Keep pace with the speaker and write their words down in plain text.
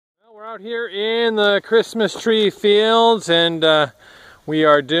Out here in the Christmas tree fields, and we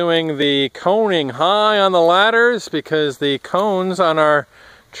are doing the coning high on the ladders because the cones on our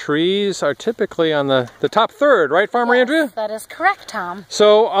trees are typically on the top third, right, Farmer Andrea? That is correct, Tom.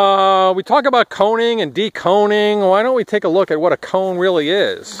 So we talk about coning and deconing. Why don't we take a look at what a cone really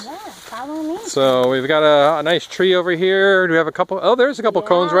is? Yeah, follow me. So we've got a nice tree over here. Do we have a couple? Oh, there's a couple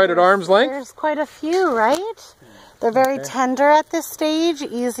cones right at arm's length. There's quite a few, right? They're very tender at this stage,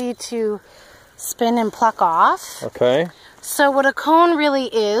 easy to spin and pluck off. Okay. So what a cone really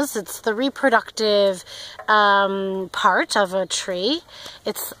is, it's the reproductive part of a tree.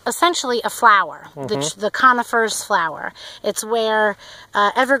 It's essentially a flower, the conifer's flower. It's where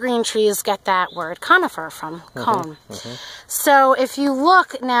evergreen trees get that word conifer from, cone. So if you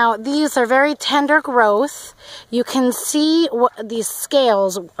look now, these are very tender growth. You can see what these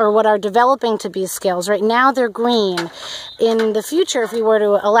scales, or what are developing to be scales. Right now they're green. In the future, if we were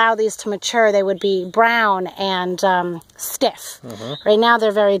to allow these to mature, they would be brown and stiff. Right now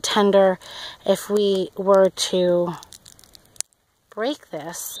they're very tender. If we were to break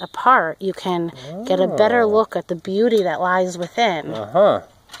this apart, you can get a better look at the beauty that lies within.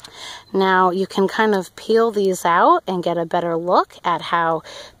 Now you can kind of peel these out and get a better look at how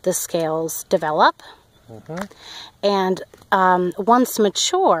the scales develop. And once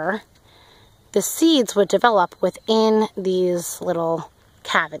mature, the seeds would develop within these little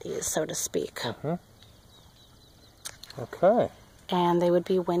cavities, so to speak. Okay. And they would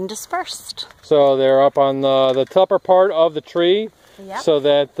be wind dispersed. So they're up on the upper part of the tree, so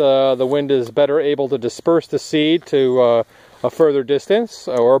that the wind is better able to disperse the seed to a further distance,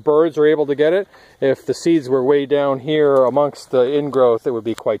 or birds are able to get it. If the seeds were way down here amongst the ingrowth, it would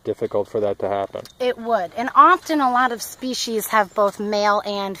be quite difficult for that to happen. It would. And often a lot of species have both male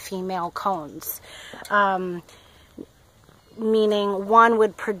and female cones. Meaning one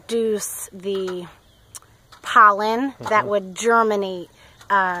would produce the pollen that would germinate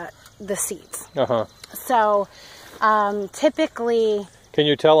the seeds. So typically... Can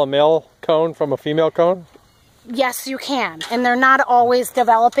you tell a male cone from a female cone? Yes, you can. And they're not always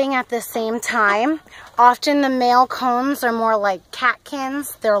developing at the same time. Often the male cones are more like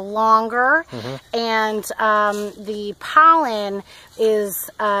catkins. They're longer. And the pollen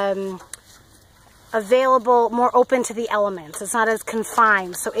is available, more open to the elements. It's not as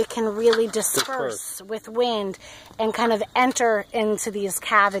confined, so it can really disperse with wind and kind of enter into these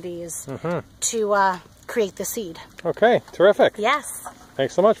cavities to create the seed. Okay, terrific. Yes.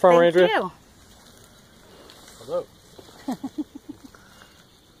 Thanks so much, Farmer Andrea. Thank you. Hello.